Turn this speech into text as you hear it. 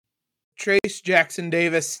Trayce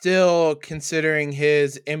Jackson-Davis still considering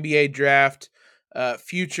his NBA draft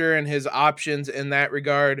future and his options in that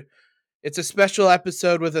regard. It's a special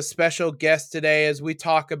episode with a special guest today as we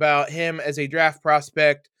talk about him as a draft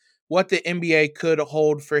prospect, what the NBA could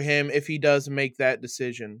hold for him if he does make that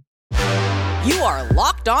decision. You are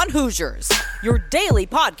Locked On Hoosiers, your daily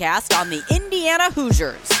podcast on the Indiana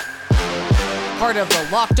Hoosiers. Part of the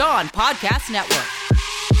Locked On Podcast Network,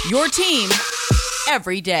 your team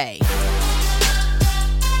every day.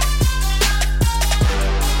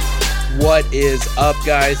 What is up,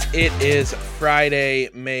 guys? It is Friday,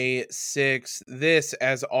 May 6th. This,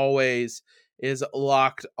 as always, is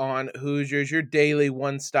Locked On Hoosiers, your daily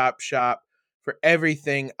one-stop shop for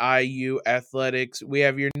everything IU athletics. We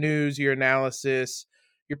have your news, your analysis,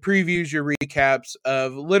 your previews, your recaps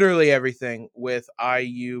of literally everything with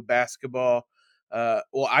IU basketball.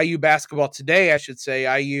 IU basketball today, I should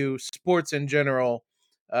say, IU sports in general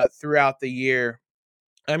throughout the year.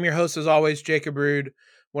 I'm your host, as always, Jacob Rude.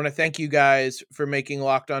 Want to thank you guys for making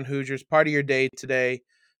Locked On Hoosiers part of your day today,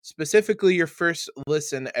 specifically your first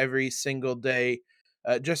listen every single day.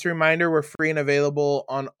 Just a reminder, we're free and available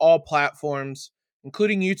on all platforms,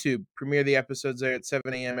 including YouTube. Premiere the episodes there at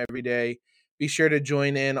 7 a.m. every day. Be sure to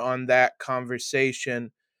join in on that conversation.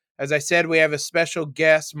 As I said, we have a special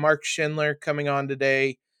guest, Mark Schindler, coming on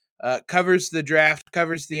today. Covers the draft,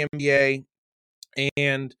 covers the NBA,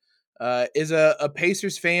 and is a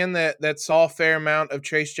Pacers fan that saw a fair amount of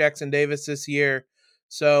Trayce Jackson-Davis this year.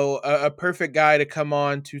 So a perfect guy to come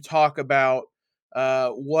on to talk about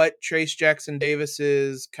what Trayce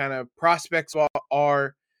Jackson-Davis's kind of prospects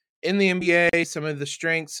are in the NBA, some of the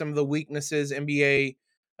strengths, some of the weaknesses NBA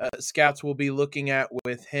scouts will be looking at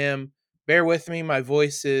with him. Bear with me, my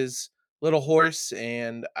voice is a little hoarse,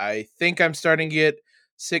 and I think I'm starting to get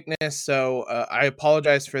sickness, so I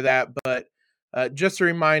apologize for that, but just a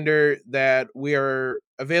reminder that we are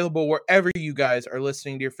available wherever you guys are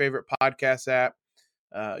listening to your favorite podcast app.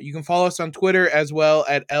 You can follow us on Twitter as well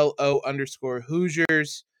at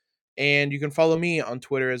LO_Hoosiers. And you can follow me on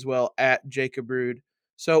Twitter as well at Jacob Rude.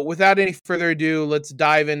 So without any further ado, let's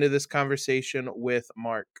dive into this conversation with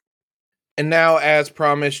Mark. And now, as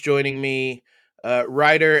promised, joining me,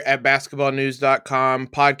 writer at basketballnews.com,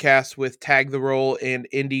 podcast with Tag the Roll and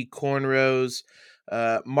Indy Cornrows,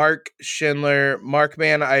 Mark Schindler. Mark,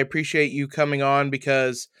 man, I appreciate you coming on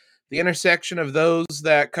because the intersection of those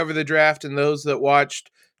that cover the draft and those that watched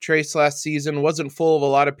Trayce last season wasn't full of a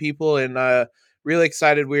lot of people, and really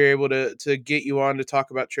excited we were able to get you on to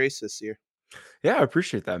talk about Trayce this year. Yeah, I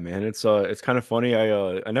appreciate that, man. It's kind of funny.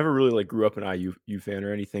 I never really grew up an IU fan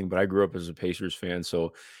or anything, but I grew up as a Pacers fan.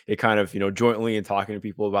 So it kind of, jointly and talking to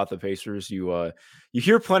people about the Pacers, you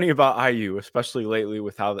hear plenty about IU, especially lately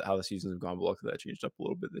with how the seasons have gone. But luckily that changed up a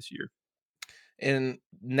little bit this year. And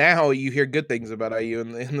now you hear good things about IU.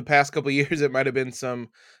 In the past couple of years, it might have been some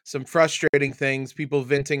frustrating things, people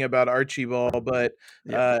venting about Archibald, but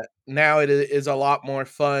now it is a lot more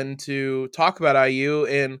fun to talk about IU,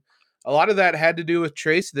 and a lot of that had to do with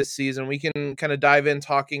Trayce this season. We can kind of dive in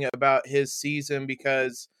talking about his season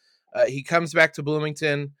because he comes back to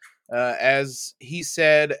Bloomington. As he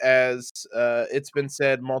said, it's been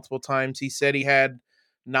said multiple times, he said he had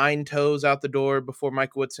 9 toes out the door before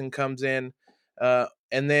Mike Woodson comes in.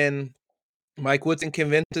 And then Mike Woodson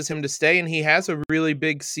convinces him to stay, and he has a really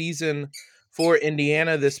big season for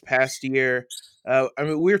Indiana this past year.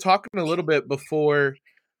 We were talking a little bit before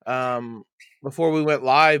we went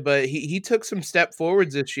live, but he took some step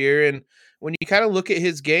forwards this year. And when you kind of look at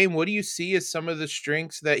his game, what do you see as some of the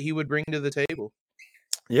strengths that he would bring to the table?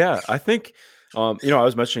 Yeah, I think, I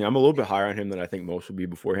was mentioning I'm a little bit higher on him than I think most would be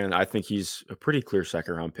beforehand. I think he's a pretty clear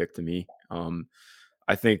second round pick to me.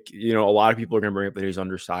 I think, a lot of people are going to bring up that he's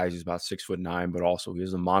undersized. He's about 6'9", but also he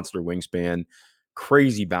has a monster wingspan,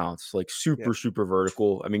 crazy bounce, super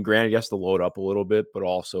vertical. I mean, granted, he has to load up a little bit, but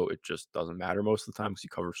also it just doesn't matter most of the time because he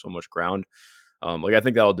covers so much ground. I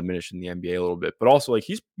think that'll diminish in the NBA a little bit, but also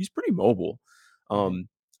he's pretty mobile.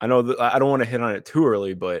 I know that I don't want to hit on it too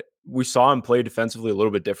early, but we saw him play defensively a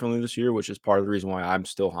little bit differently this year, which is part of the reason why I'm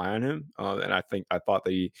still high on him. And I thought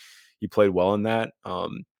that he played well in that.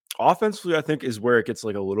 Offensively, I think is where it gets a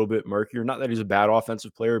little bit murkier. Not that he's a bad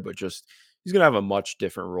offensive player, but just he's going to have a much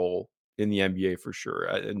different role in the NBA for sure.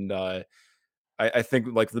 And I think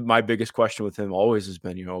my biggest question with him always has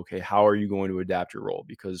been, okay, how are you going to adapt your role?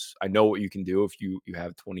 Because I know what you can do if you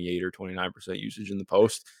have 28 or 29% usage in the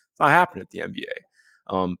post. It's not happening at the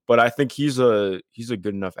NBA. But I think he's a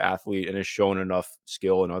good enough athlete and has shown enough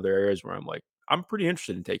skill in other areas where I'm pretty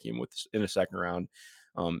interested in taking him in a second round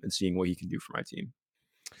and seeing what he can do for my team.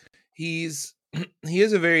 He's he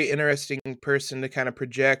is a very interesting person to kind of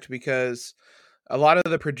project because a lot of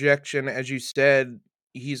the projection, as you said,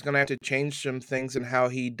 he's going to have to change some things in how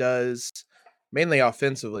he does, mainly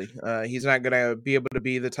offensively. He's not going to be able to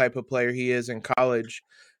be the type of player he is in college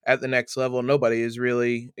at the next level. Nobody is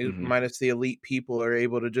really, Mhm. minus the elite people, are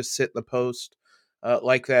able to just sit in the post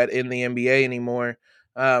like that in the NBA anymore.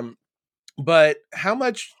 Um, but how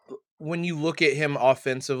much, when you look at him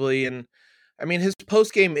offensively, and I mean, his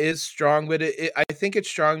post game is strong, but I think it's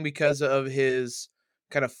strong because of his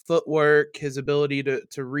kind of footwork, his ability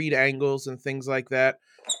to read angles and things like that.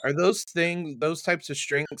 Are those things, those types of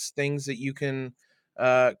strengths, things that you can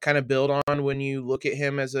kind of build on when you look at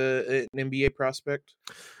him as an NBA prospect?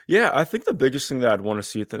 Yeah, I think the biggest thing that I'd want to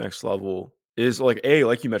see at the next level is like A,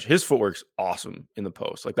 like you mentioned, his footwork's awesome in the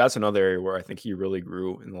post. Like that's another area where I think he really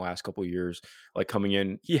grew in the last couple of years. Like coming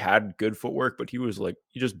in, he had good footwork, but he was like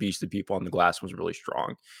he just beasted people on the glass, was really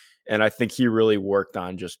strong. And I think he really worked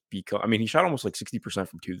on just become. I mean, he shot almost like 60%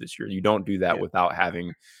 from two this year. You don't do that Yeah. without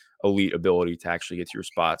having elite ability to actually get to your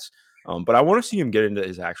spots. But I want to see him get into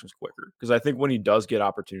his actions quicker because I think when he does get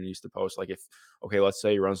opportunities to post, like if okay, let's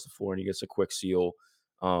say he runs the floor and he gets a quick seal,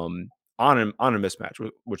 um, on a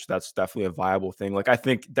mismatch, which that's definitely a viable thing. Like I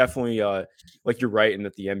think definitely, like you're right in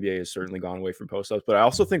that the NBA has certainly gone away from post ups, but I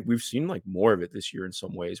also think we've seen like more of it this year in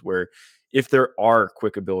some ways. Where if there are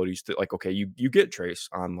quick abilities to like, okay, you get Trace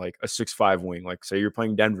on like a 6'5" wing, like say you're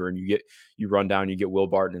playing Denver and you run down, you get Will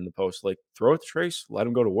Barton in the post, like throw it to Trace, let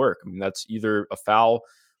him go to work. I mean that's either a foul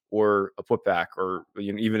or a putback, or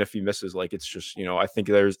you know, even if he misses, like it's just I think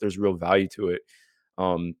there's real value to it.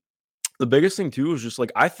 Um, the biggest thing too is just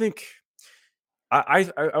like I think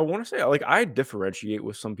I want to say like I differentiate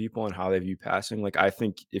with some people on how they view passing. Like I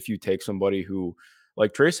think if you take somebody who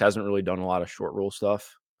like Trace hasn't really done a lot of short roll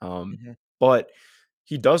stuff, Mhm. but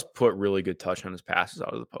he does put really good touch on his passes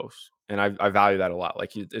out of the post, and I value that a lot.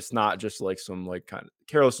 Like it's not just like some like kind of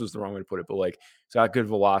careless is the wrong way to put it, but like he's got good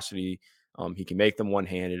velocity. He can make them one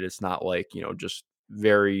handed. It's not like just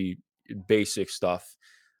very basic stuff.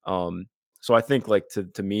 Um, so I think like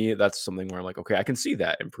to me, that's something where I'm like, okay, I can see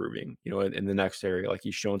that improving, in the next area. Like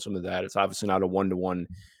he's shown some of that. It's obviously not a 1-to-1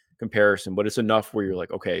 comparison, but it's enough where you're like,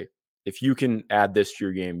 okay, if you can add this to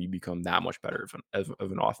your game, you become that much better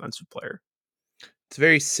of an offensive player. It's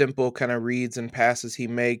very simple kind of reads and passes he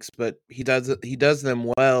makes, but he does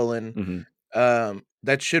them well, and Hmm.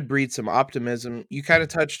 that should breed some optimism. You kind of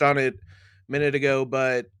touched on it a minute ago,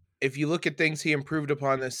 but if you look at things he improved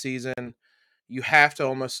upon this season, you have to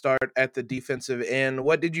almost start at the defensive end.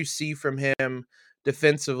 What did you see from him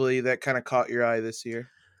defensively that kind of caught your eye this year?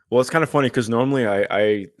 Well, it's kind of funny because normally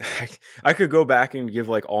I could go back and give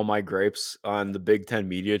like all my grapes on the Big Ten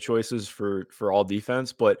media choices for all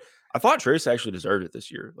defense, but I thought Trace actually deserved it this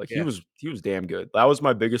year. Like he Yeah. was he was damn good. That was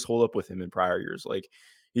my biggest holdup with him in prior years. Like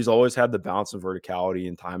he's always had the bounce and verticality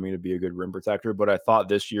and timing to be a good rim protector, but I thought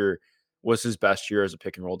this year was his best year as a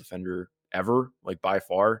pick and roll defender ever, like by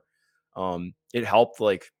far. It helped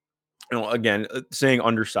like again, saying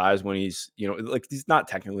undersized when he's, like he's not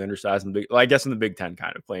technically undersized in the big, well, I guess in the Big Ten,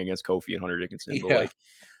 kind of playing against Kofi and Hunter Dickinson, but Yeah. like,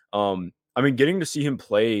 I mean, getting to see him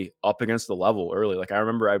play up against the level early. Like I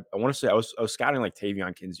remember, I want to say I was scouting like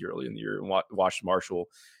Tavion Kinsey early in the year and watched Marshall,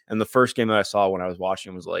 and the first game that I saw when I was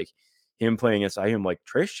watching was like him playing against I'm like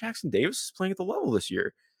Trace Jackson Davis is playing at the level this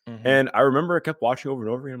year, Hmm. and I remember I kept watching over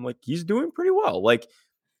and over, and I'm like he's doing pretty well. Like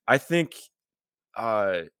I think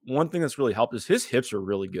one thing that's really helped is his hips are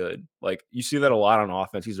really good. Like you see that a lot on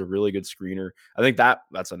offense. He's a really good screener. I think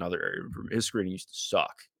that's another area of improvement. His screening used to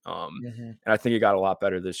suck. Hmm. And I think it got a lot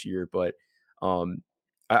better this year. But um,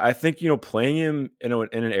 I think playing him in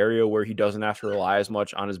an area where he doesn't have to rely as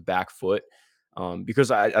much on his back foot,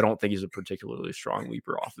 because I don't think he's a particularly strong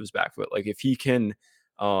leaper off of his back foot. Like if he can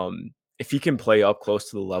play up close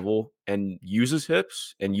to the level and use his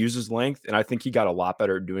hips and use his length, and I think he got a lot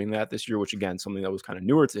better at doing that this year, which again, something that was kind of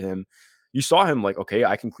newer to him. You saw him like, okay,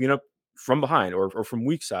 I can clean up from behind or from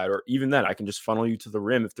weak side, or even then I can just funnel you to the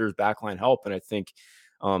rim if there's backline help. And I think,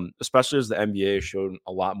 especially as the NBA has shown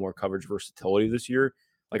a lot more coverage versatility this year,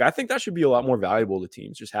 like I think that should be a lot more valuable to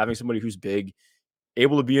teams, just having somebody who's big,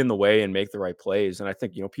 able to be in the way and make the right plays. And I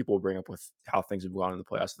think, people bring up with how things have gone in the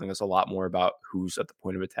playoffs. I think it's a lot more about who's at the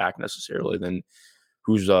point of attack necessarily than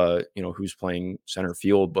who's playing center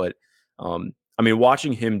field. But I mean,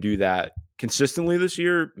 watching him do that consistently this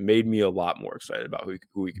year made me a lot more excited about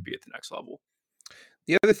who he could be at the next level.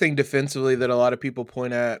 The other thing defensively that a lot of people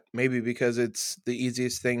point at, maybe because it's the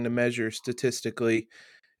easiest thing to measure statistically,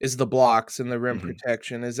 is the blocks and the rim Mhm.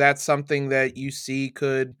 protection. Is that something that you see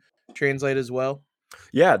could translate as well?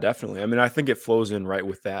 Yeah, definitely. I mean, I think it flows in right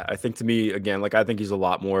with that. I think to me, again, like I think he's a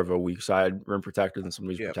lot more of a weak side rim protector than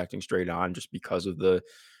somebody who's Yeah. protecting straight on, just because of the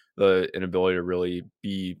inability to really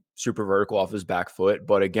be super vertical off his back foot.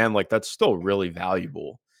 But again, like that's still really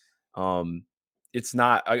valuable. Um, it's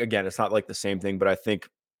not again, it's not like the same thing, but I think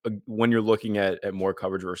when you're looking at more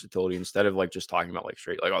coverage versatility, instead of like just talking about like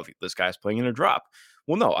straight, like, oh, this guy's playing in a drop.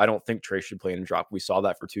 Well, no, I don't think Trey should play in a drop. We saw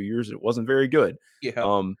that for 2 years. It wasn't very good.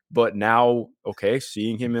 Yeah. But now, okay,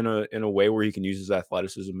 seeing him in a way where he can use his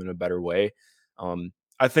athleticism in a better way.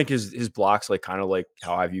 I think his blocks, like kind of like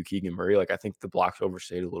how I view Keegan Murray. Like I think the blocks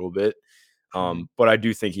overstated a little bit. Mhm. But I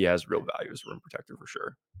do think he has real value as a rim protector for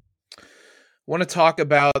sure. Want to talk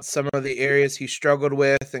about some of the areas he struggled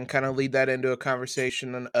with and kind of lead that into a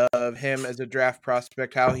conversation of him as a draft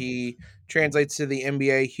prospect, how he translates to the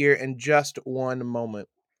NBA here in just one moment.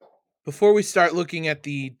 Before we start looking at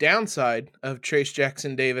the downside of Trace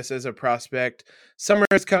Jackson Davis as a prospect, summer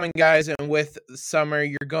is coming, guys, and with summer,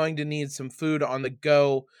 you're going to need some food on the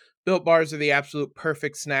go. Built bars are the absolute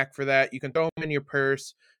perfect snack for that. You can throw them in your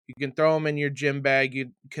purse, you can throw them in your gym bag,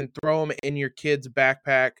 you can throw them in your kid's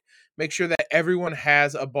backpack. Make sure that everyone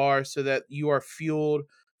has a bar so that you are fueled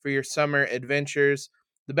for your summer adventures.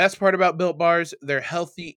 The best part about Built Bars, they're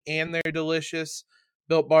healthy and they're delicious.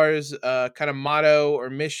 Built Bar's kind of motto or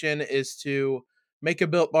mission is to make a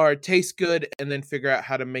Built Bar taste good and then figure out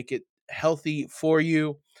how to make it healthy for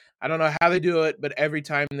you. I don't know how they do it, but every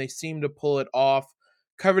time they seem to pull it off.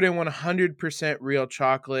 Covered in 100% real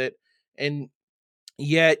chocolate, and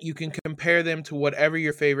yet you can compare them to whatever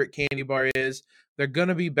your favorite candy bar is. They're going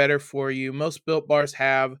to be better for you. Most Built Bars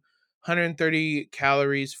have 130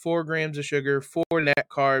 calories, 4 grams of sugar, 4 net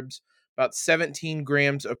carbs, about 17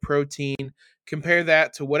 grams of protein. Compare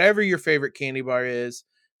that to whatever your favorite candy bar is.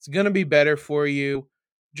 It's going to be better for you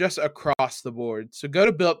just across the board. So go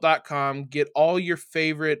to built.com, get all your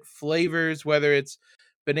favorite flavors, whether it's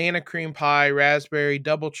banana cream pie, raspberry,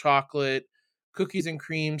 double chocolate, cookies and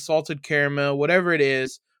cream, salted caramel, whatever it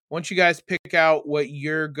is. Once you guys pick out what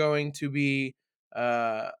you're going to be,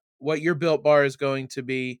 uh, what your built bar is going to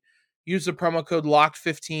be, use the promo code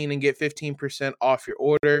LOCKED15 and get 15% off your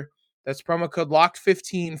order. That's promo code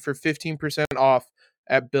LOCKED15 for 15% off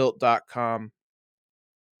at built.com.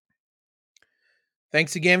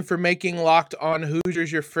 Thanks again for making Locked On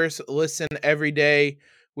Hoosiers your first listen every day.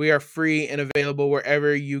 We are free and available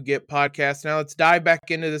wherever you get podcasts. Now let's dive back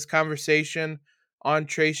into this conversation on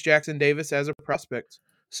Trace Jackson Davis as a prospect.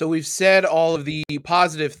 So we've said all of the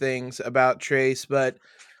positive things about Trace, but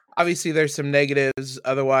obviously there's some negatives.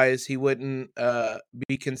 Otherwise, he wouldn't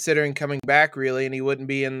be considering coming back really, and he wouldn't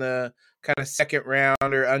be in the kind of second round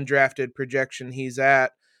or undrafted projection he's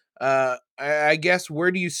at. I guess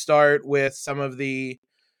where do you start with some of the,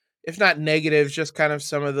 if not negatives, just kind of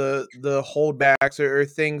some of the holdbacks or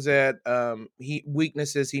things that he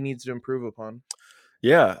weaknesses he needs to improve upon?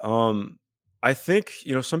 Yeah. I think,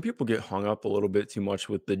 some people get hung up a little bit too much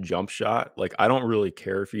with the jump shot. Like, I don't really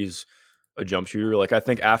care if he's a jump shooter. Like, I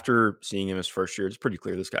think after seeing him his first year, it's pretty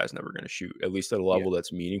clear this guy's never going to shoot, at least at a Yeah. level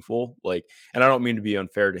that's meaningful. Like, and I don't mean to be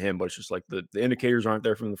unfair to him, but it's just like the indicators aren't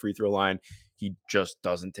there from the free throw line. He just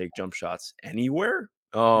doesn't take jump shots anywhere.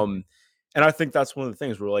 Mhm. And I think that's one of the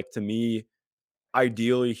things where, like, to me,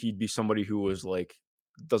 ideally he'd be somebody who was like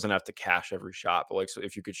doesn't have to cash every shot, but like so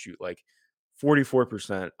if you could shoot like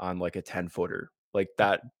 44% on like a 10-footer, like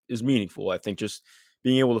that is meaningful. I think just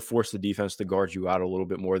being able to force the defense to guard you out a little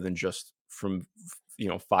bit more than just from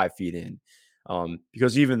 5 feet in.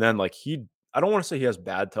 Because even then, like I don't want to say he has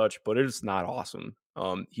bad touch, but it's not awesome.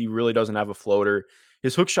 He really doesn't have a floater.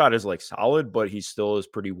 His hook shot is like solid, but he still is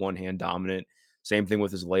pretty one hand dominant. Same thing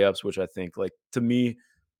with his layups, which I think like to me,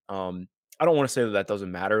 um, I don't want to say that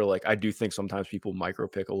doesn't matter. Like, I do think sometimes people micro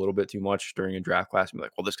pick a little bit too much during a draft class and be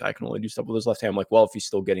like, well, this guy can only do stuff with his left hand. I'm like, well, if he's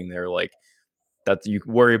still getting there, like, that you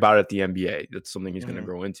can worry about it at the NBA. That's something he's going to Mhm.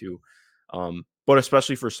 grow into. But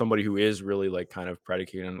especially for somebody who is really like kind of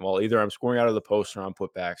predicated on, well, either I'm scoring out of the post or on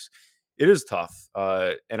putbacks, it is tough.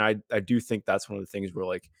 And I do think that's one of the things where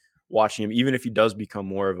like watching him, even if he does become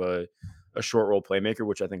more of a short role playmaker,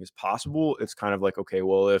 which I think is possible, it's kind of like, okay,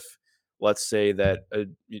 well, if let's say that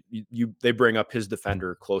they bring up his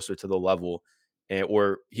defender closer to the level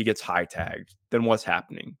or he gets high tagged, then what's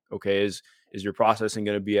happening? Okay. Is your processing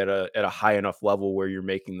going to be at a high enough level where you're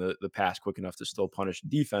making the pass quick enough to still punish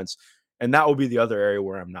defense? And that will be the other area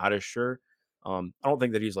where I'm not as sure. I don't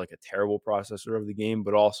think that he's like a terrible processor of the game,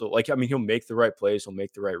 but also like, I mean, he'll make the right plays, he'll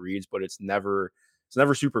make the right reads, but it's never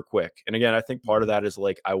super quick. And again, I think part of that is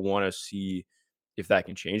like, I want to see if that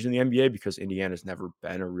can change in the NBA because Indiana's never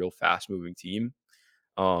been a real fast moving team.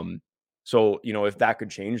 Um, So, if that could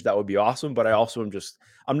change, that would be awesome. But I also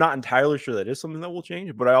I'm not entirely sure that is something that will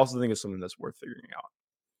change, but I also think it's something that's worth figuring out.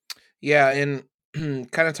 Yeah, and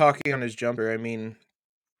kind of talking on his jumper, I mean,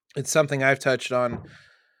 it's something I've touched on.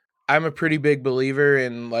 I'm a pretty big believer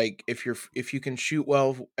in, like, if you can shoot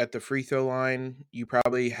well at the free throw line, you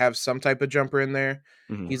probably have some type of jumper in there.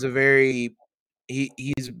 Mhm. He's a very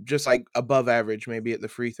he's just like above average maybe at the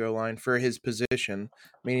free throw line for his position.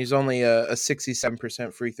 I mean, he's only a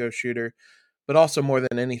 67% free throw shooter, but also more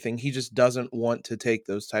than anything, he just doesn't want to take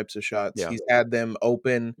those types of shots. Yeah. He's had them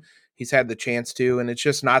open, he's had the chance to, and it's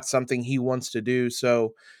just not something he wants to do.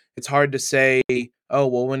 So it's hard to say, oh,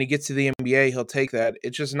 well, when he gets to the NBA, he'll take that.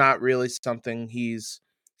 It's just not really something he's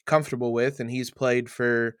comfortable with. And he's played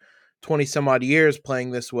for 20 some odd years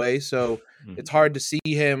playing this way. So it's Mhm. hard to see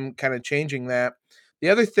him kind of changing that. The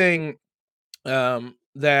other thing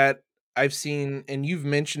that I've seen, and you've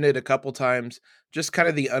mentioned it a couple times, just kind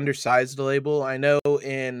of the undersized label. I know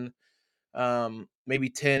in maybe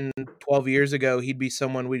 10, 12 years ago, he'd be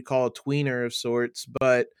someone we'd call a tweener of sorts,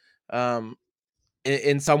 but um,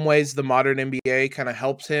 in some ways, the modern NBA kind of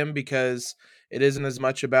helps him because it isn't as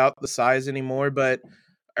much about the size anymore. But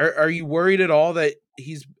are you worried at all that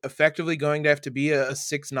he's effectively going to have to be a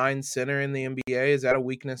 6'9" center in the NBA? Is that a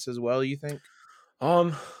weakness as well, you think?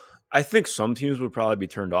 Um, I think some teams would probably be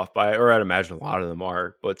turned off by it, or I'd imagine a lot of them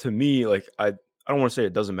are. But to me, like I don't want to say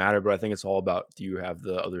it doesn't matter, but I think it's all about, do you have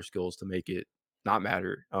the other skills to make it not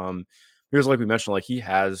matter? Because like we mentioned, like he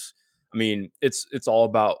has. I mean, it's all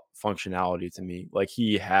about functionality to me. Like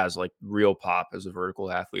he has like real pop as a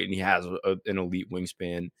vertical athlete, and he has an elite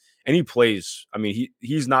wingspan, and he plays. I mean,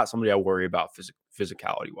 he's not somebody I worry about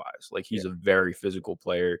physicality wise. Like Yeah. he's a very physical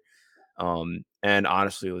player. And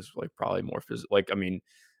honestly, it was like probably more physical. Like, I mean,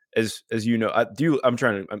 as you know, I'm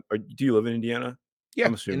trying to. Do you live in Indiana? Yeah,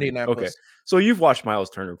 I'm assuming. Okay, Indianapolis. so you've watched Miles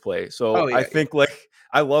Turner play. So Oh, I yeah, yeah, think like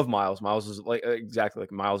I love Miles. Miles is like exactly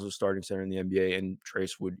like Miles was starting center in the NBA, and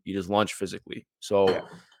Trace would eat his lunch physically. yeah.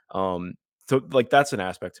 Um, so like that's an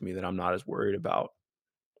aspect to me that I'm not as worried about.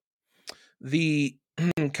 The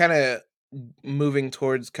kinda moving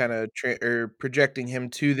towards kinda or projecting him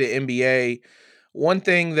to the NBA, one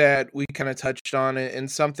thing that we kinda touched on and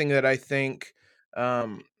something that I think,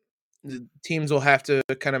 um, the teams will have to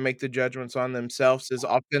kinda make the judgments on themselves is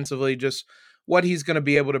offensively just what he's gonna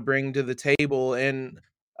be able to bring to the table, and,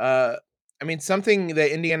 uh, I mean, something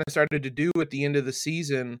that Indiana started to do at the end of the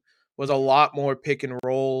season was a lot more pick and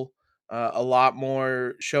roll, a lot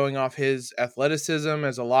more showing off his athleticism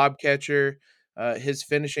as a lob catcher, his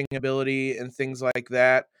finishing ability, and things like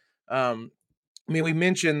that. Um, I mean, we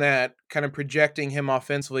mentioned that kind of projecting him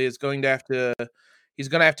offensively is going to have to he's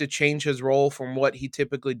going to have to change his role from what he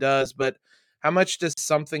typically does, but how much does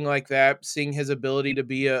something like that, seeing his ability to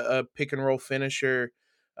be a pick and roll finisher,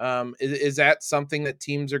 is that something that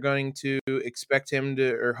teams are going to expect him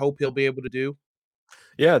to or hope he'll be able to do?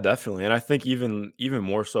 Yeah, definitely. And I think even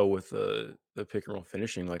more so with the pick and roll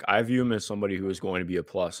finishing, like I view him as somebody who is going to be a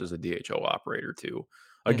plus as a DHO operator too.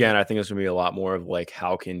 Mhm. Again, I think it's gonna be a lot more of like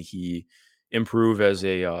how can he improve as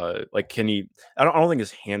a like can he I don't think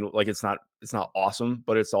his handle like it's not awesome,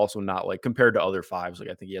 but it's also not like compared to other fives, like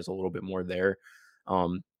I think he has a little bit more there.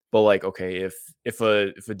 But like okay, if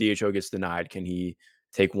a DHO gets denied, can he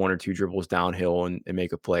take one or two dribbles downhill and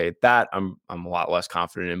make a play? That I'm a lot less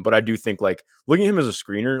confident in. But I do think like looking at him as a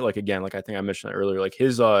screener, like again, like I think I mentioned that earlier, like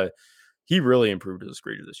his he really improved as a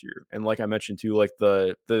screener this year. And like I mentioned too, like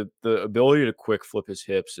the ability to quick flip his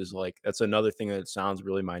hips is like that's another thing that sounds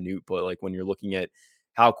really minute, but like when you're looking at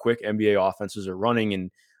how quick NBA offenses are running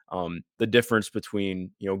and the difference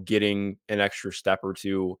between getting an extra step or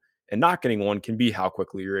two and not getting one can be how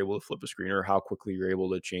quickly you're able to flip a screen or how quickly you're able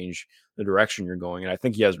to change the direction you're going. And I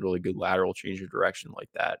think he has really good lateral change of direction like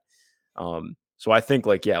that. So I think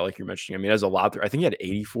like, yeah, like you're mentioning, I mean, as a lob I think he had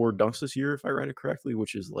 84 dunks this year, if I read it correctly,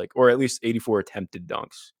 which is like, or at least 84 attempted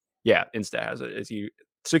dunks. Yeah, Insta has it. Is he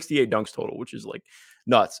 68 dunks total, which is like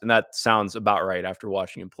nuts. And that sounds about right after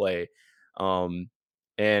watching him play. Um,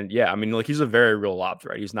 and yeah, I mean, like he's a very real lob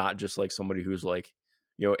threat. He's not just like somebody who's like,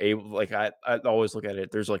 able like I always look at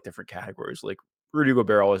it. There's like different categories. Like Rudy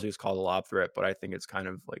Gobert always gets called a lob threat, but I think it's kind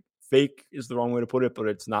of like fake is the wrong way to put it. But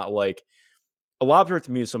it's not like a lob threat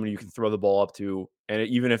to me is somebody you can throw the ball up to, and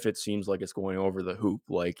even if it seems like it's going over the hoop,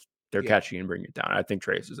 like they're Yeah. catching and bringing it down. I think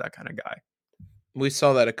Trace is that kind of guy. We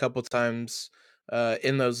saw that a couple times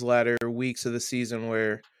in those latter weeks of the season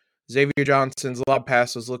where Xavier Johnson's lob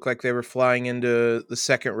passes looked like they were flying into the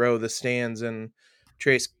second row of the stands, and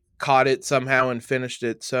Trace caught it somehow and finished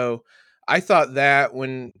it. So I thought that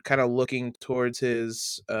when kind of looking towards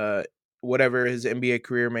his whatever his NBA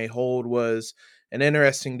career may hold was an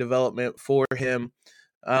interesting development for him.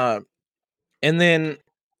 And then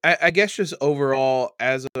I guess just overall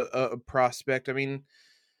as a prospect, I mean,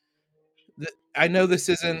 I know this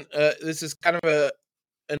isn't this is kind of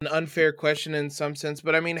an unfair question in some sense,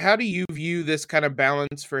 but I mean, how do you view this kind of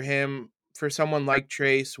balance for him for someone like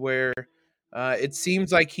Trace, where it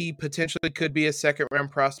seems like he potentially could be a second round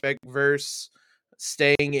prospect versus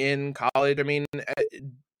staying in college? I mean,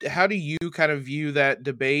 how do you kind of view that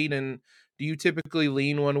debate, and do you typically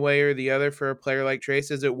lean one way or the other for a player like Trace?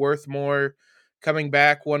 Is it worth more coming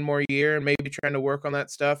back one more year and maybe trying to work on that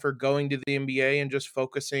stuff, or going to the NBA and just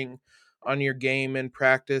focusing on your game and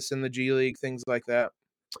practice in the G League, things like that?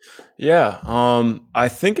 Yeah, I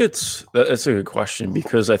think that's a good question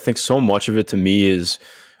because I think so much of it to me is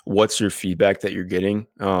what's your feedback that you're getting.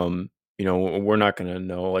 We're not gonna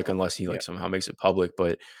know like unless he Yeah. like somehow makes it public,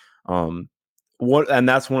 but um, and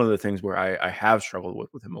that's one of the things where I have struggled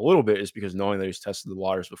with him a little bit is because knowing that he's tested the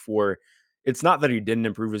waters before, it's not that he didn't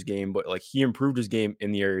improve his game, but like he improved his game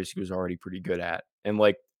in the areas he was already pretty good at, and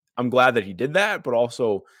like I'm glad that he did that, but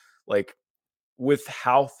also like with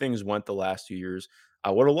how things went the last 2 years,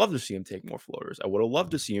 I would have loved to see him take more floaters. I would have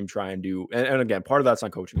loved to see him try and do, and again, part of that's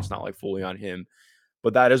on coaching. It's not like fully on him,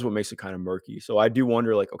 but that is what makes it kind of murky. So I do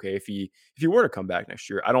wonder, like, okay, if he were to come back next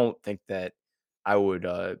year, I don't think that I would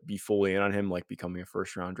be fully in on him like becoming a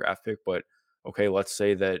first round draft pick. But okay, let's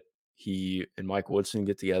say that he and Mike Woodson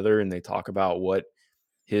get together and they talk about what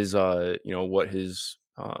his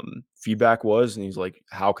feedback was, and he's like,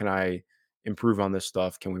 how can I improve on this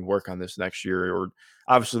stuff? Can we work on this next year? Or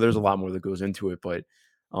obviously there's a lot more that goes into it, but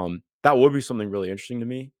that would be something really interesting to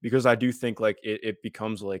me because I do think like it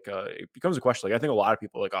becomes like it becomes a question. Like I think a lot of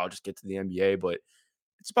people are like, oh, I'll just get to the NBA, but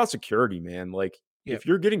it's about security, man. Like Yeah. if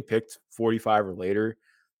you're getting picked 45 or later,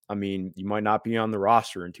 I mean, you might not be on the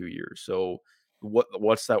roster in 2 years. So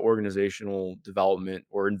what's that organizational development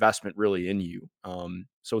or investment really in you?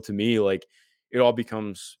 So to me, like it all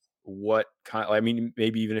becomes what kind I mean,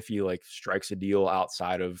 maybe even if he like strikes a deal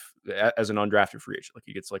outside of as an undrafted free agent, like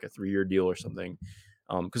he gets like a 3-year deal or something.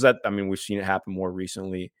 Because that I mean, we've seen it happen more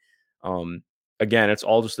recently. Um, Again, it's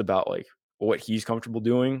all just about like what he's comfortable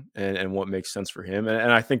doing and what makes sense for him.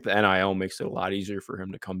 And I think the NIL makes it a lot easier for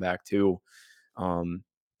him to come back too.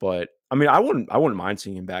 But I mean, I wouldn't mind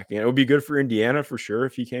seeing him back in. It would be good for Indiana for sure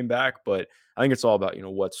if he came back, but I think it's all about,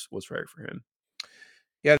 what's right for him.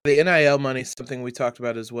 Yeah, the NIL money is something we talked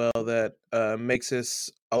about as well that makes this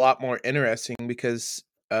a lot more interesting because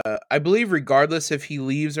I believe, regardless if he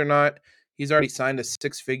leaves or not, he's already signed a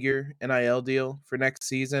six-figure NIL deal for next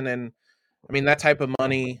season. And I mean, that type of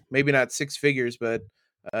money, maybe not six figures, but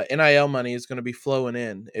NIL money is going to be flowing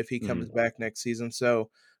in if he comes Mhm. back next season. So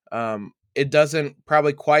it doesn't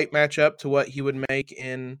probably quite match up to what he would make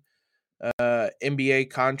in NBA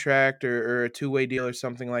contract or a two-way deal or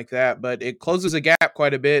something like that, but it closes a gap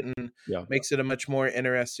quite a bit and Yeah. makes it a much more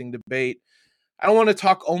interesting debate. I don't want to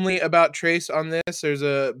talk only about Trace on this. There's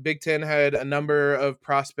a Big Ten had a number of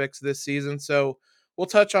prospects this season, so we'll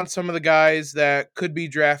touch on some of the guys that could be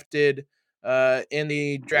drafted in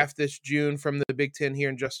the draft this June from the Big Ten here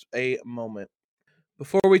in just a moment.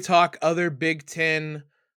 Before we talk other Big Ten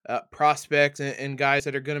prospects and guys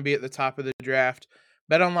that are going to be at the top of the draft,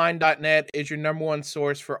 betonline.net is your number one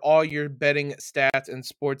source for all your betting stats and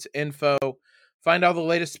sports info. Find all the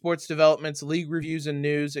latest sports developments, league reviews, and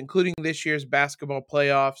news, including this year's basketball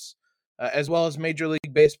playoffs, as well as Major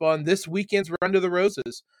League Baseball and this weekend's Run to the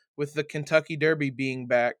Roses, with the Kentucky Derby being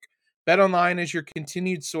back. BetOnline is your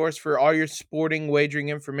continued source for all your sporting wagering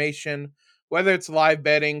information, whether it's live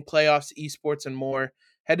betting, playoffs, esports, and more.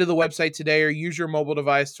 Head to the website today or use your mobile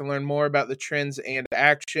device to learn more about the trends and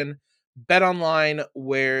action. Bet online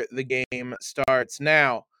where the game starts.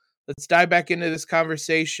 Now, let's dive back into this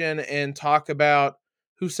conversation and talk about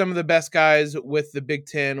who some of the best guys with the Big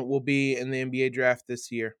Ten will be in the NBA draft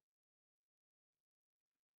this year.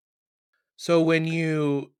 So when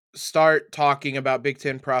you start talking about Big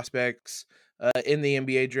Ten prospects in the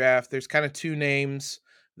NBA draft, there's kind of two names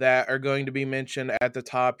that are going to be mentioned at the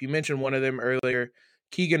top. You mentioned one of them earlier,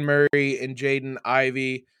 Keegan Murray and Jaden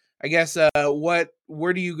Ivey. I guess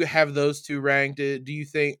where do you have those two ranked? Do you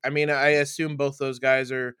think? I mean, I assume both those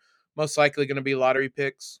guys are most likely going to be lottery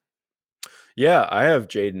picks. Yeah, I have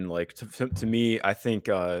Jaden like to me, I think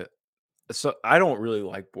so I don't really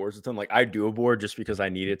like boards with them. Like I do a board just because I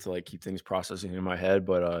need it to like keep things processing in my head.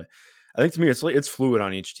 But I think to me it's like it's fluid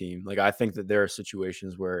on each team. Like I think that there are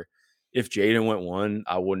situations where if Jaden went one,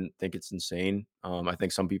 I wouldn't think it's insane. I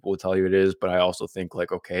think some people would tell you it is, but I also think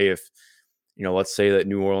like okay, if let's say that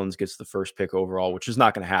New Orleans gets the first pick overall, which is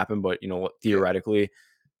not going to happen, but Yeah. theoretically,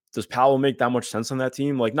 does Powell make that much sense on that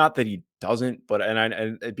team? Like, not that he doesn't, but and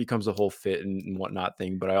it becomes a whole fit and whatnot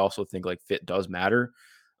thing. But I also think like fit does matter.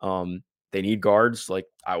 They need guards. Like,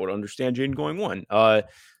 I would understand Jaden going one.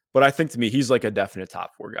 But I think to me, he's like a definite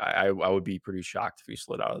top 4 guy. I would be pretty shocked if he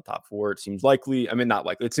slid out of the top 4. It seems likely. I mean, not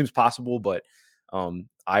likely. It seems possible, but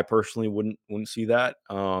I personally wouldn't see that.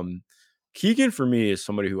 Keegan for me is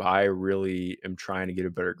somebody who I really am trying to get a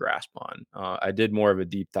better grasp on. I did more of a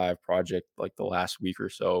deep dive project like the last week or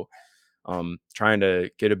so, trying to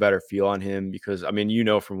get a better feel on him because I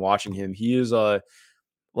mean, from watching him, he is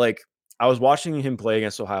like I was watching him play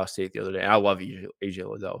against Ohio State the other day. And I love AJ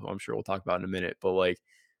Liddell, who I'm sure we'll talk about in a minute, but like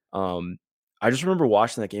I just remember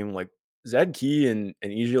watching that game like Zed Key and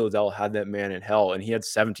EJ Liddell had that man in hell, and he had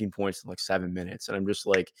 17 points in like 7 minutes. And I'm just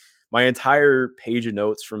like, my entire page of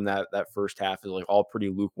notes from that first half is like all pretty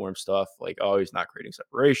lukewarm stuff. Like, oh, he's not creating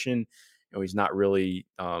separation. He's not really,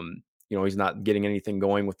 he's not getting anything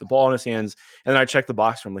going with the ball in his hands. And then I checked the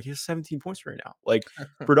box from like, he has 17 points right now. Like,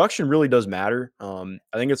 production really does matter. I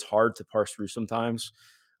think it's hard to parse through sometimes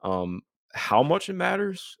how much it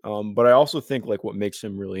matters. But I also think like what makes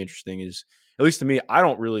him really interesting is, at least to me, I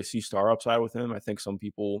don't really see star upside with him. I think some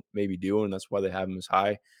people maybe do, and that's why they have him as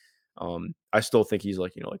high. I still think he's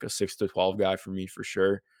like, like a 6 to 12 guy for me for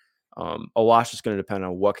sure. A lot's just going to depend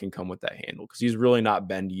on what can come with that handle because he's really not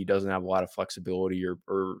bendy. He doesn't have a lot of flexibility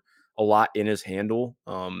or a lot in his handle.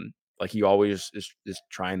 Like he always is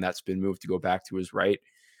trying that spin move to go back to his right.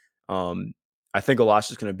 I think a lot's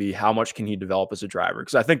just going to be how much can he develop as a driver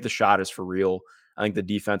because I think the shot is for real. I think the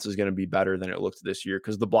defense is going to be better than it looked this year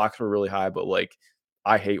because the blocks were really high, but like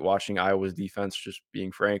I hate watching Iowa's defense, just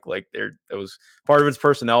being frank. Like that was part of its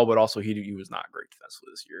personnel, but also he was not great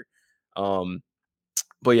defensively this year.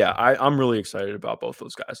 But yeah, I'm really excited about both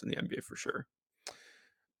those guys in the NBA for sure.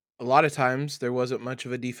 A lot of times there wasn't much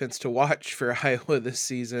of a defense to watch for Iowa this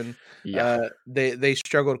season. Yeah. They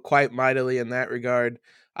struggled quite mightily in that regard.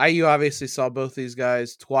 IU obviously saw both these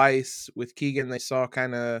guys twice. With Keegan, they saw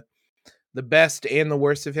kind of the best and the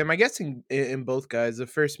worst of him. I guess in both guys. The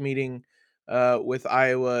first meeting with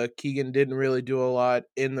Iowa, Keegan didn't really do a lot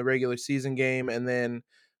in the regular season game, and then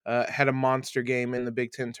had a monster game in the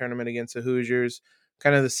Big Ten tournament against the Hoosiers.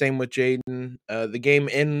 Kind of the same with Jaden. The game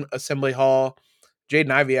in Assembly Hall, Jaden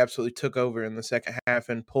Ivey absolutely took over in the second half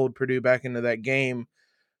and pulled Purdue back into that game.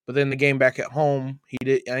 But then the game back at home,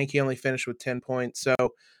 I think he only finished with 10 points. So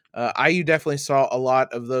IU definitely saw a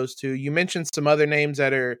lot of those two. You mentioned some other names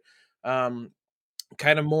that are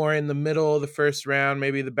kind of more in the middle of the first round,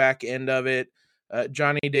 maybe the back end of it.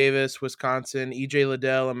 Johnny Davis, Wisconsin, EJ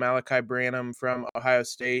Liddell, and Malachi Branham from Ohio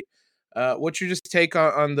State. What's your just take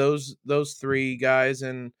on those 3 guys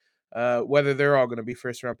and whether they're all going to be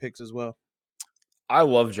first round picks as well? I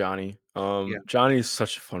love Johnny. Yeah. Johnny is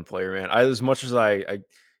such a fun player, man. As much as I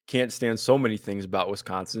can't stand so many things about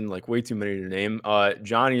Wisconsin, like way too many to name.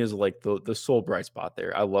 Johnny is like the sole bright spot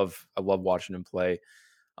there. I love watching him play.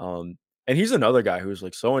 And he's another guy who's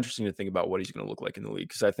like so interesting to think about what he's going to look like in the league.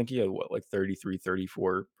 Cause I think he had like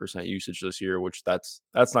 34% usage this year, which that's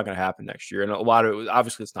not going to happen next year. And a lot of it was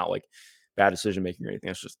obviously it's not like bad decision making or anything.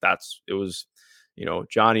 It's just, it was,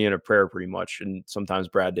 Johnny in a prayer pretty much. And sometimes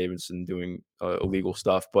Brad Davidson doing illegal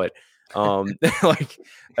stuff, but like,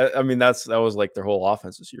 I mean, that was like their whole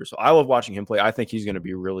offense this year. So I love watching him play. I think he's going to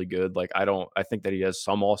be really good. Like, I think that he has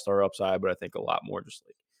some all-star upside, but I think a lot more just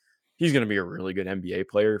like, he's going to be a really good NBA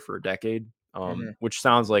player for a decade, which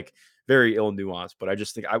sounds like very ill nuanced, but I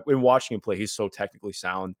just think in watching him play, he's so technically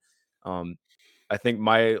sound. I think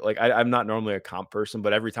I'm not normally a comp person,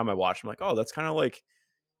 but every time I watch him, I'm like, oh, that's kind of like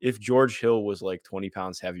if George Hill was like 20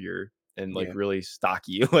 pounds heavier and like really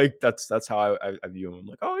stocky, like that's how I view him. I'm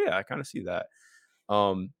like, oh yeah, I kind of see that.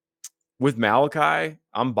 With Malachi,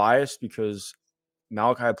 I'm biased because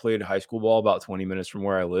Malachi played high school ball about 20 minutes from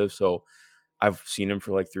where I live. So I've seen him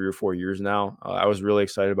for like 3 or 4 years now. I was really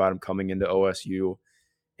excited about him coming into OSU,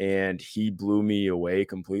 and he blew me away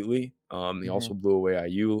completely. He also blew away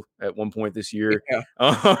IU at one point this year.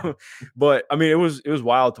 Yeah. But I mean, it was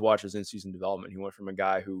wild to watch his in-season development. He went from a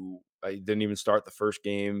guy who didn't even start the first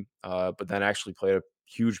game, but then actually played a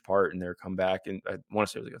huge part in their comeback. And I want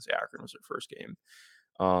to say it was against Akron was their first game.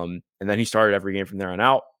 And then he started every game from there on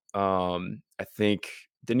out. I think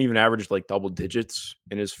didn't even average like double digits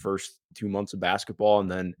in his first 2 months of basketball,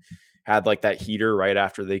 and then had like that heater right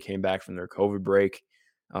after they came back from their COVID break,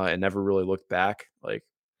 and never really looked back. Like,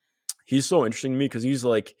 he's so interesting to me because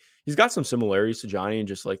he's got some similarities to Johnny, and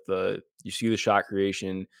just like you see the shot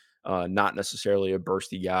creation, not necessarily a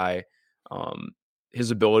bursty guy.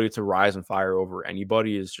 His ability to rise and fire over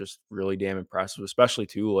anybody is just really damn impressive, especially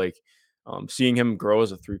too, like, Seeing him grow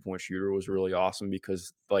as a 3-point shooter was really awesome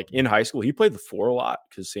because, like, in high school, he played the 4 a lot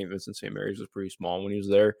because St. Vincent St. Mary's was pretty small when he was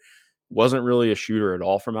there. Wasn't really a shooter at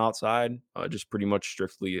all from outside, just pretty much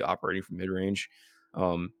strictly operating from mid-range.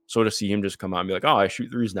 So to see him just come out and be like, "Oh, I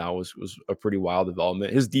shoot threes now," was a pretty wild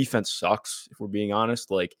development. His defense sucks, if we're being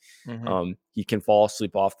honest. Like, he can fall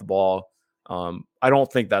asleep off the ball. I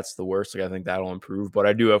don't think that's the worst. Like, I think that'll improve, but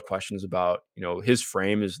I do have questions about, his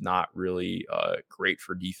frame is not really great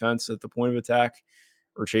for defense at the point of attack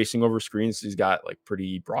or chasing over screens. He's got like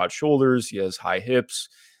pretty broad shoulders. He has high hips.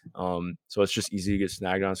 So it's just easy to get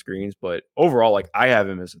snagged on screens. But overall, like, I have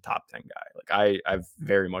him as a top 10 guy. Like, I've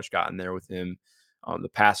very much gotten there with him. The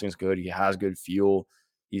passing is good. He has good feel.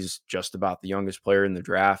 He's just about the youngest player in the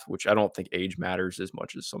draft, which I don't think age matters as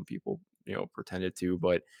much as some people, pretended to,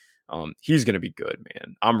 but he's going to be good,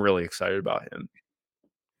 man. I'm really excited about him.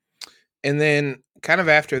 And then kind of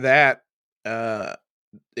after that,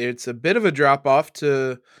 it's a bit of a drop off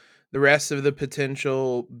to the rest of the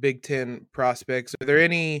potential Big Ten prospects. Are there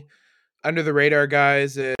any under the radar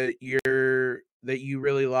guys that you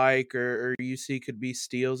really like or you see could be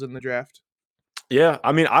steals in the draft? Yeah,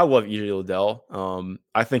 I mean, I love EJ Liddell.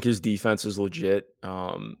 I think his defense is legit.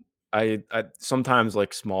 I sometimes,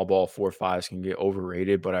 like, small ball 4-5s can get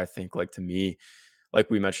overrated, but I think, like, to me, like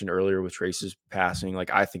we mentioned earlier with Trace's passing, like,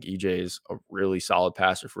 I think EJ is a really solid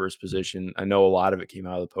passer for his position. I know a lot of it came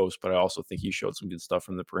out of the post, but I also think he showed some good stuff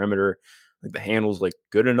from the perimeter. Like, the handle's like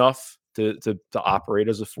good enough to operate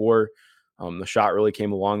as a 4. The shot really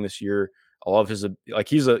came along this year. I love his, like,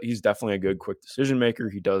 he's definitely a good quick decision maker.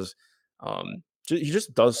 He does he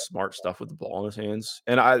just does smart stuff with the ball in his hands,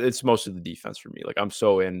 and it's mostly the defense for me. Like, I'm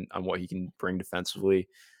so in on what he can bring defensively.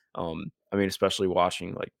 I mean, especially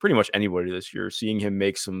watching, like, pretty much anybody this year, seeing him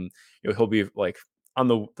make some, he'll be like on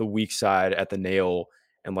the weak side at the nail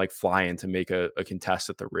and like flying to make a contest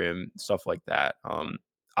at the rim, stuff like that.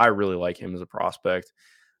 I really like him as a prospect.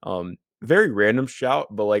 Very random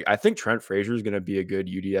shout, but like, I think Trent Frazier is going to be a good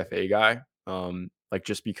UDFA guy. Like,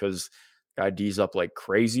 just because guy D's up like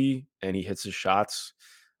crazy and he hits his shots.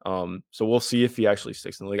 So we'll see if he actually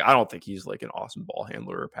sticks in the league. I don't think he's like an awesome ball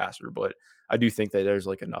handler or passer, but I do think that there's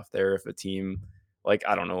like enough there if a team, like,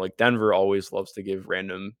 I don't know, like Denver always loves to give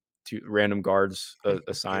random guards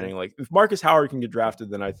a signing. Like, if Marcus Howard can get drafted,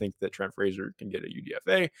 then I think that Trent Frazier can get a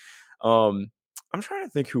UDFA. I'm trying to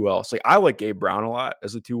think who else. Like, I like Gabe Brown a lot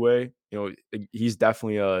as a 2-way. He's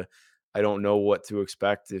definitely I don't know what to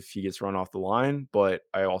expect if he gets run off the line, but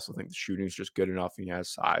I also think the shooting is just good enough and he has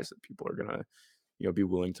size that people are gonna, be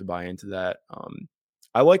willing to buy into that.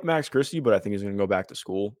 I like Max Christie, but I think he's gonna go back to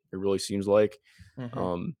school. It really seems like.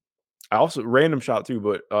 I also, random shot too,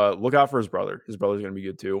 but look out for his brother. His brother's gonna be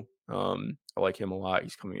good too. I like him a lot.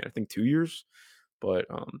 He's coming in, I think, 2 years. But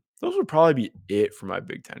those would probably be it for my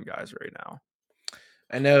Big Ten guys right now.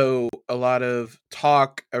 I know a lot of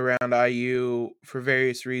talk around IU for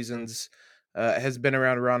various reasons has been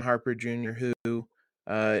around Ron Harper Jr., who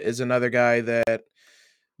is another guy that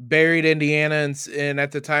buried Indiana, and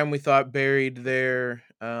at the time we thought buried their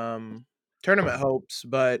tournament hopes,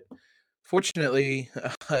 but fortunately,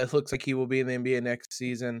 it looks like he will be in the NBA next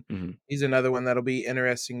season. He's another one that'll be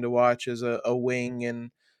interesting to watch as a wing,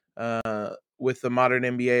 and with the modern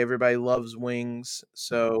NBA, everybody loves wings,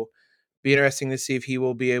 so be interesting to see if he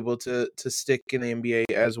will be able to stick in the NBA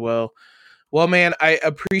as well. Well, man, I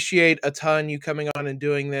appreciate a ton you coming on and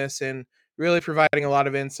doing this and really providing a lot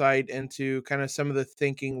of insight into kind of some of the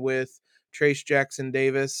thinking with Trayce Jackson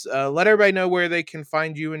Davis. Let everybody know where they can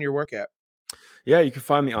find you and your work at. Yeah, you can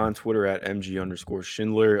find me on Twitter at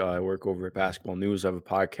MG_Schindler. I work over at Basketball News. I have a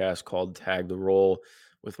podcast called Tag the Roll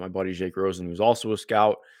with my buddy Jake Rosen, who's also a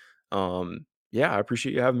scout. Yeah, I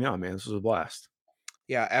appreciate you having me on, man. This was a blast.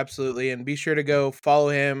 Yeah, absolutely. And be sure to go follow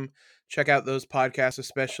him, check out those podcasts,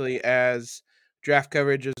 especially as draft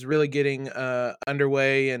coverage is really getting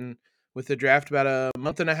underway. And with the draft about a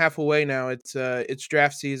month and a half away now, it's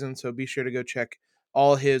draft season. So be sure to go check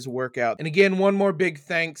all his work out. And again, one more big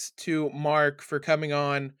thanks to Mark for coming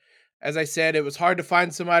on. As I said, it was hard to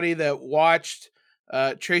find somebody that watched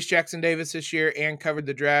Trayce Jackson Davis this year and covered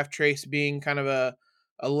the draft, Trayce being kind of a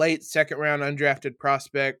late second round undrafted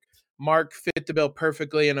prospect. Mark fit the bill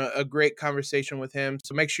perfectly, and a great conversation with him.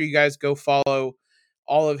 So make sure you guys go follow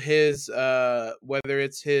all of his, whether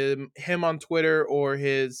it's him on Twitter or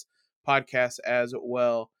his podcast as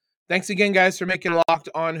well. Thanks again, guys, for making Locked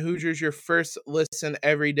On Hoosiers your first listen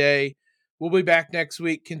every day. We'll be back next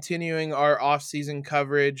week continuing our off-season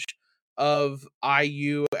coverage of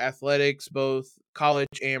IU athletics, both college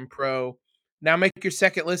and pro. Now make your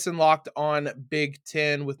second listen Locked On Big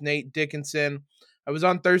Ten with Nate Dickinson. I was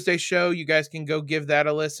on Thursday's show. You guys can go give that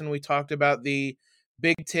a listen. We talked about the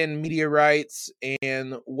Big Ten media rights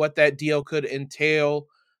and what that deal could entail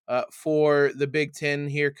for the Big Ten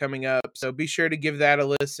here coming up. So be sure to give that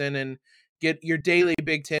a listen and get your daily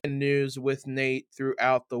Big Ten news with Nate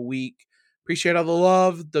throughout the week. Appreciate all the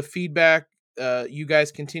love, the feedback you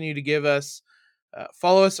guys continue to give us.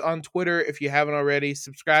 Follow us on Twitter if you haven't already.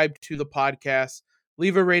 Subscribe to the podcast.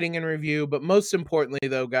 Leave a rating and review. But most importantly,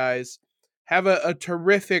 though, guys, have a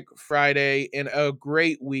terrific Friday and a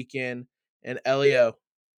great weekend. And Elio.